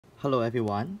Hello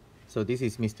everyone, so this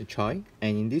is Mr. Choi,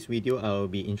 and in this video I will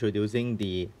be introducing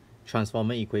the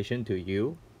transformer equation to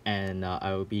you, and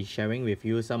I will be sharing with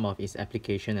you some of its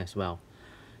application as well.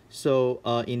 So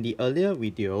in the earlier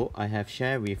video, I have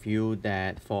shared with you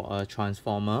that for a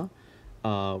transformer,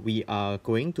 we are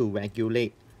going to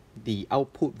regulate the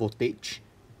output voltage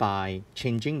by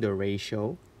changing the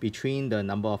ratio between the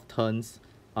number of turns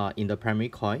in the primary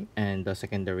coil and the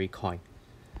secondary coil.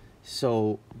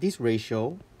 So this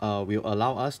ratio will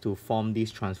allow us to form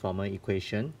this transformer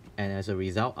equation, and as a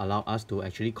result allow us to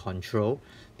actually control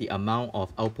the amount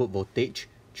of output voltage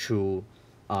through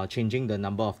changing the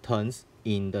number of turns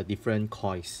in the different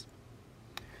coils.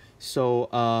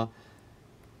 So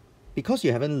because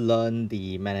you haven't learned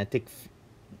you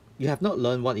have not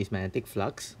learned what is magnetic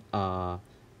flux,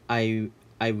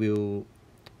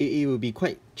 it will be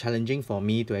quite challenging for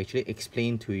me to actually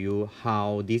explain to you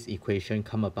how this equation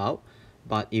come about.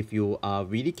 But if you are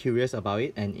really curious about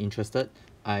it and interested,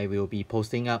 I will be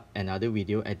posting up another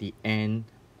video at the end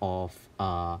of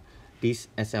this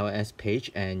SLS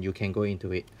page, and you can go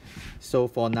into it. So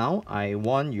for now, I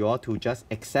want you all to just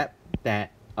accept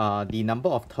that the number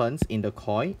of turns in the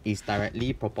coil is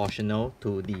directly proportional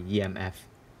to the EMF.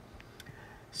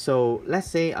 So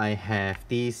let's say I have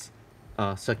this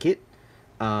circuit.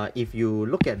 If you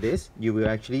look at this, you will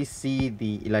actually see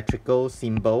the electrical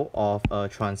symbol of a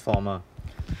transformer.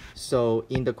 So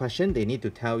in the question, they need to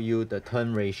tell you the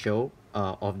turn ratio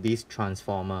of this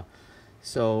transformer.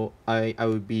 So I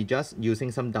will be just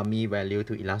using some dummy value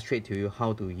to illustrate to you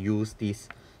how to use this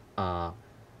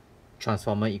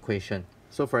transformer equation.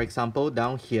 So for example,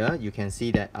 down here, you can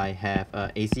see that I have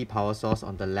a AC power source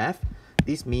on the left.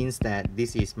 This means that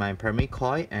this is my primary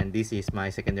coil and this is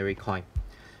my secondary coil.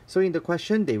 So in the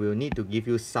question, they will need to give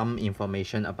you some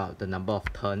information about the number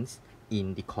of turns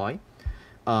in the coil.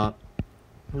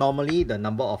 Normally, the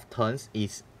number of turns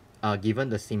is given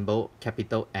the symbol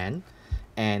capital N,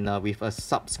 and with a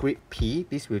subscript P.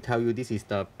 This will tell you this is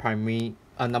the primary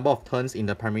number of turns in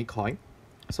the primary coil.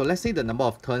 So let's say the number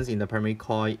of turns in the primary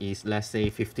coil is, let's say,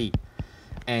 50.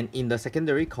 And in the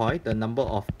secondary coil, the number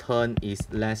of turn is,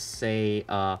 let's say,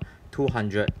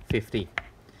 250.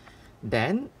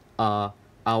 Then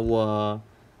our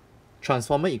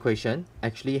transformer equation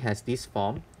actually has this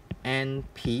form: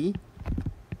 NP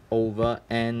over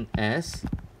NS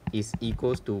is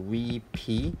equals to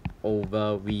VP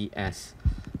over VS.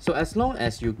 So as long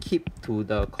as you keep to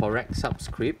the correct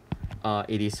subscript,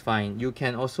 it is fine. You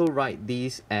can also write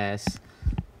this as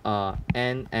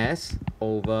NS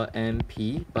over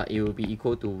NP, but it will be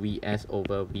equal to VS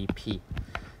over VP.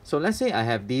 So let's say I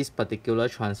have this particular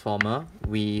transformer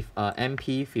with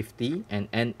MP 50 and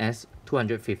NS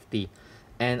 250,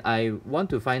 and I want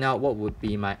to find out what would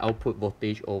be my output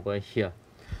voltage over here.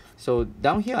 So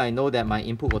down here, I know that my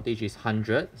input voltage is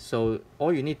 100. So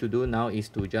all you need to do now is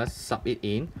to just sub it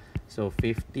in. So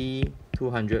 50,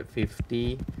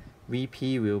 250,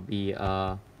 VP will be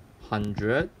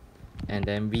 100, and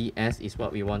then VS is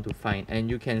what we want to find. And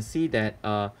you can see that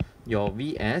your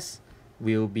VS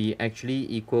will be actually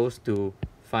equals to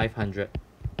 500.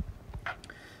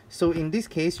 So in this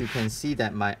case, you can see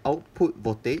that my output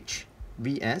voltage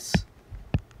VS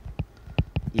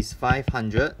is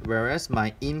 500, whereas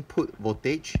my input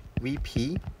voltage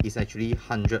VP is actually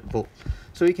 100 volt.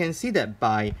 So you can see that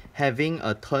by having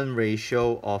a turn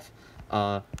ratio of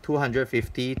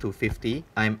 250 to 50,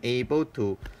 I'm able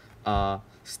to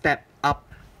step up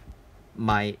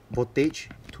my voltage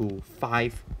to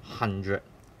 500.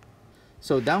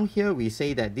 So down here, we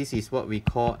say that this is what we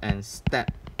call an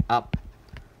step up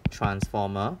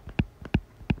transformer,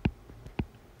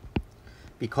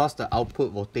 because the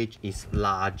output voltage is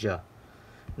larger.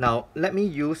 Now let me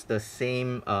use the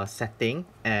same setting,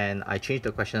 and I change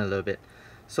the question a little bit.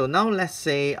 So now let's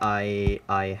say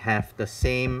I have the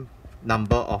same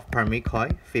number of primary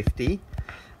coil, 50.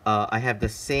 I have the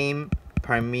same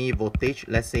primary voltage,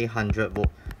 let's say 100 volt.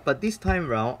 But this time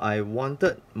round, I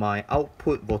wanted my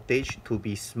output voltage to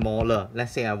be smaller.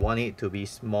 Let's say I want it to be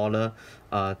smaller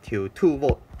to 2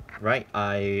 volt, right?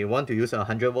 I want to use a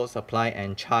 100 volt supply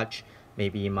and charge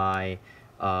maybe my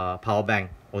power bank.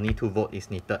 Only 2 volt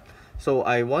is needed. So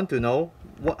I want to know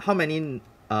how many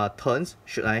turns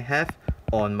should I have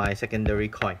on my secondary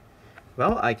coil.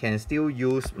 Well, I can still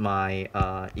use my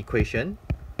equation.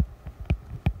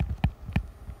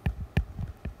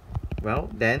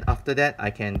 Well, then after that, I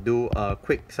can do a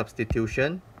quick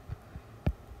substitution.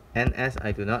 NS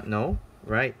I do not know,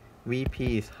 right?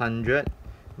 VP is 100,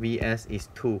 VS is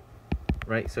 2,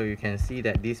 right? So you can see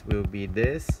that this will be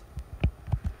this.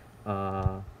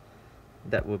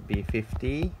 That would be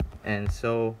 50, and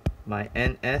so my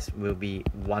NS will be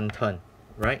 1 turn,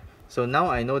 right? So now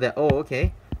I know that, oh,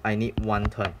 okay, I need 1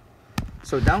 turn.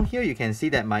 So down here you can see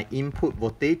that my input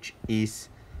voltage is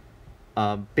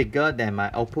bigger than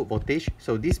my output voltage.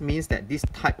 So this means that this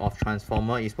type of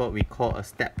transformer is what we call a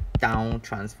step down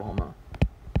transformer,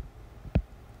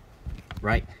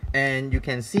 right? And you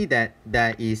can see that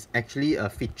there is actually a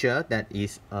feature that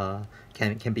is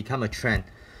can become a trend.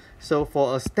 So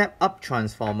for a step up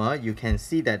transformer, you can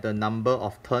see that the number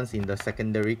of turns in the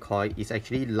secondary coil is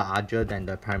actually larger than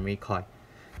the primary coil.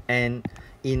 And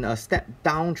in a step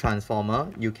down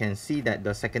transformer, you can see that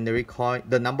the secondary coil,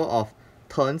 the number of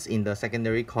turns in the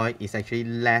secondary coil is actually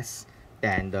less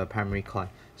than the primary coil.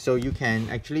 So you can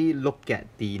actually look at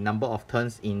the number of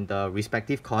turns in the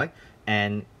respective coil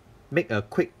and make a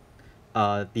quick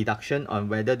deduction on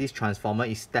whether this transformer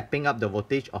is stepping up the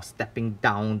voltage or stepping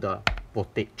down the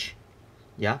voltage.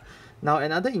 Yeah. Now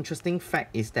another interesting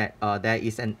fact is that there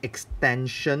is an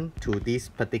extension to this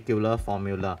particular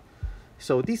formula.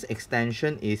 So this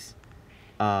extension is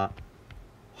how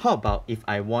about if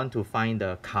I want to find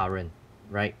the current,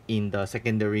 right, in the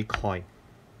secondary coil?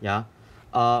 Yeah.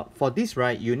 For this,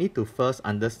 right, you need to first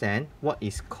understand what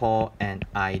is called an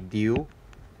ideal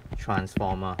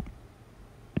transformer.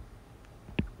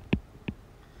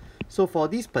 So for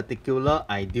this particular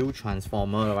ideal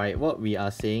transformer, right, what we are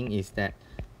saying is that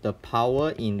the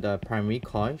power in the primary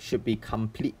coil should be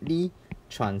completely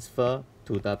transferred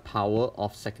to the power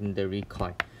of secondary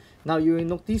coil. Now you will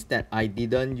notice that I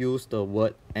didn't use the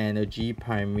word energy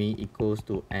primary equals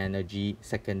to energy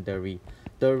secondary.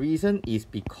 The reason is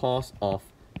because of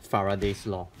Faraday's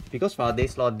law. Because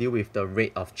Faraday's law deal with the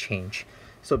rate of change.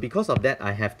 So because of that,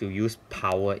 I have to use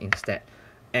power instead.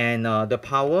 And the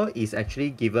power is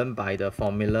actually given by the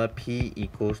formula P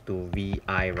equals to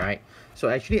VI, right? So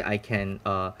actually I can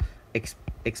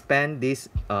expand this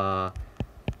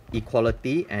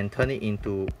equality and turn it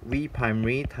into V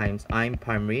primary times I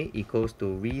primary equals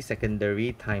to V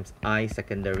secondary times I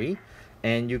secondary.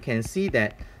 And you can see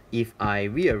that if I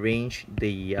rearrange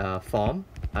the form,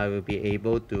 I will be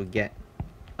able to get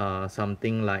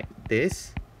something like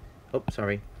this. Oops,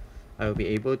 sorry. I will be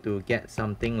able to get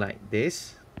something like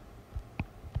this.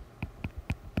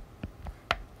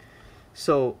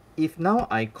 So if now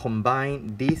I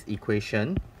combine this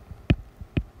equation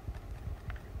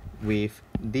with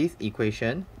this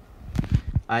equation,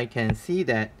 I can see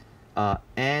that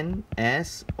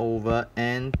NS over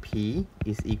NP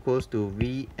is equals to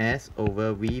VS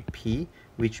over VP,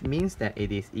 which means that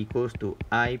it is equals to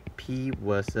IP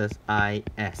versus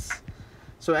IS.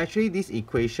 So actually this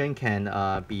equation can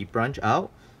be branched out,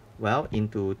 well,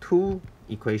 into two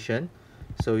equations.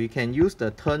 So you can use the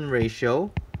turn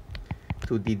ratio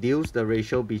to deduce the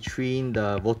ratio between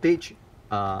the voltage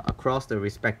across the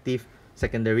respective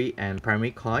secondary and primary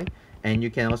coil, and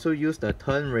you can also use the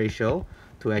turn ratio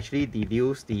to actually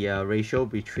deduce the ratio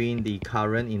between the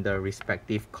current in the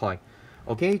respective coil.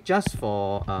 Okay, just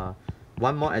for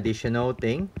one more additional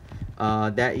thing,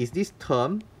 there is this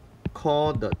term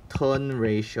called the turn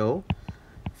ratio.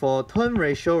 For turn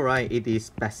ratio, right, it is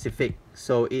specific,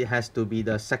 so it has to be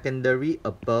the secondary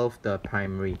above the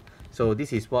primary. So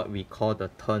this is what we call the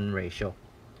turn ratio.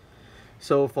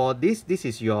 So for this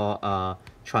is your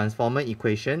transformer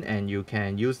equation, and you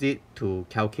can use it to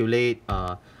calculate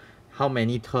how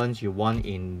many turns you want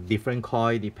in different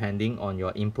coil depending on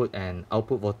your input and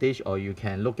output voltage, or you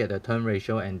can look at the turn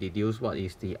ratio and deduce what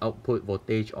is the output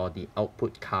voltage or the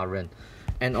output current.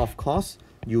 And of course,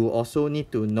 you also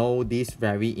need to know this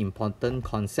very important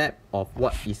concept of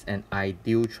what is an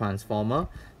ideal transformer,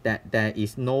 that there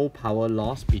is no power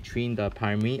loss between the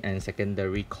primary and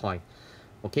secondary coil.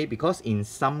 Okay, because in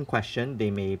some question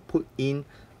they may put in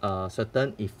a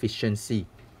certain efficiency.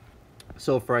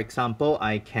 So for example,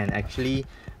 I can actually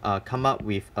come up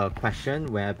with a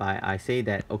question whereby I say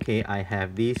that, okay, I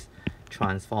have this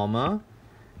transformer,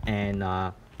 and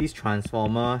this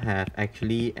transformer have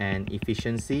actually an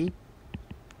efficiency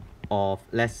of,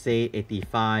 let's say,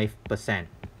 85%,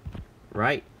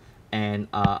 right? And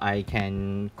I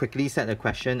can quickly set a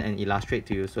question and illustrate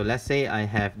to you. So let's say I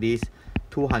have this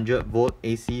 200 volt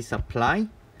AC supply,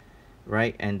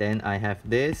 right? And then I have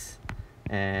this,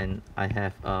 and I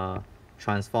have a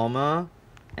transformer,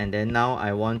 and then now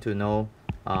I want to know,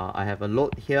 I have a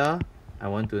load here. I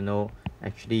want to know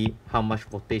actually how much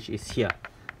voltage is here.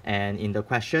 And in the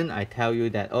question, I tell you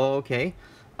that, oh, okay,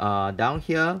 down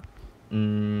here,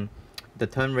 the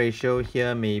turn ratio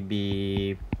here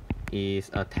maybe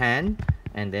is a 10,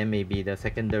 and then maybe the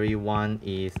secondary one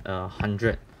is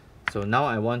 100. So now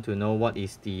I want to know what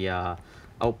is the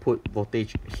output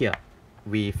voltage here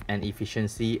with an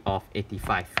efficiency of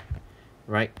 85,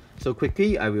 right? So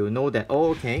quickly I will know that,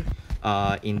 oh, okay,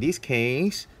 in this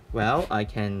case, well, I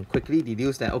can quickly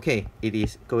deduce that, okay, it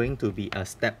is going to be a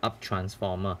step up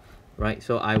transformer, right?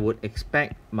 So I would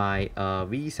expect my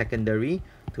V secondary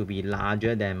to be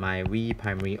larger than my V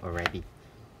primary already,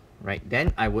 right?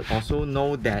 Then I would also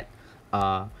know that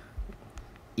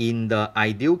in the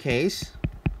ideal case,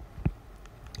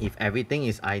 if everything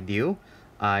is ideal,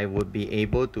 I would be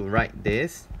able to write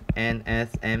this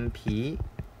NSMP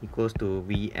equals to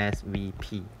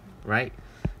VSVP, right?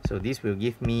 So this will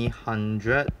give me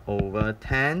 100 over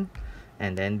 10,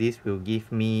 and then this will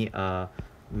give me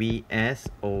VS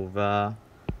over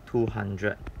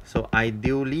 200. So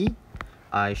ideally,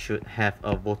 I should have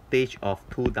a voltage of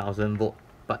 2000 volt.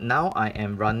 But now I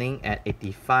am running at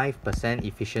 85%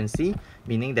 efficiency,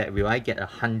 meaning that will I get a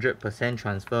 100%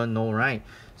 transfer? No, right?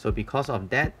 So because of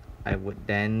that, I would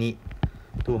then need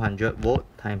 200 volt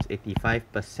times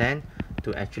 85%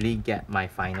 to actually get my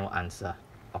final answer.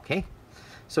 Okay?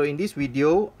 So in this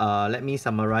video, let me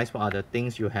summarize what are the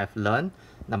things you have learned.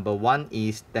 Number one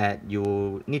is that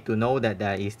you need to know that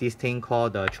there is this thing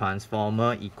called the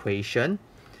transformer equation.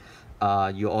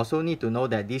 You also need to know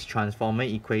that this transformer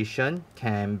equation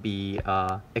can be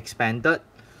expanded,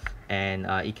 and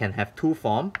it can have two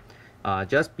forms.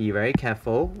 Just be very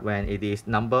careful when it is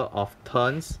number of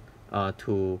turns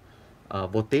to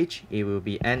voltage. It will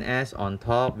be NS on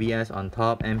top, VS on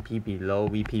top, MP below,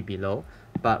 VP below.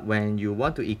 But when you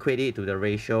want to equate it to the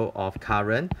ratio of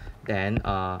current, then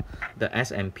the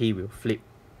S and P will flip,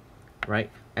 right?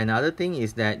 Another thing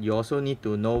is that you also need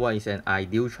to know what is an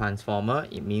ideal transformer.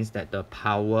 It means that the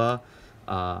power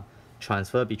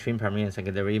transfer between primary and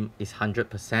secondary is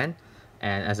 100%,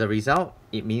 and as a result,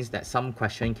 it means that some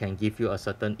question can give you a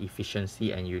certain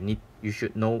efficiency, and you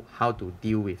should know how to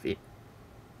deal with it.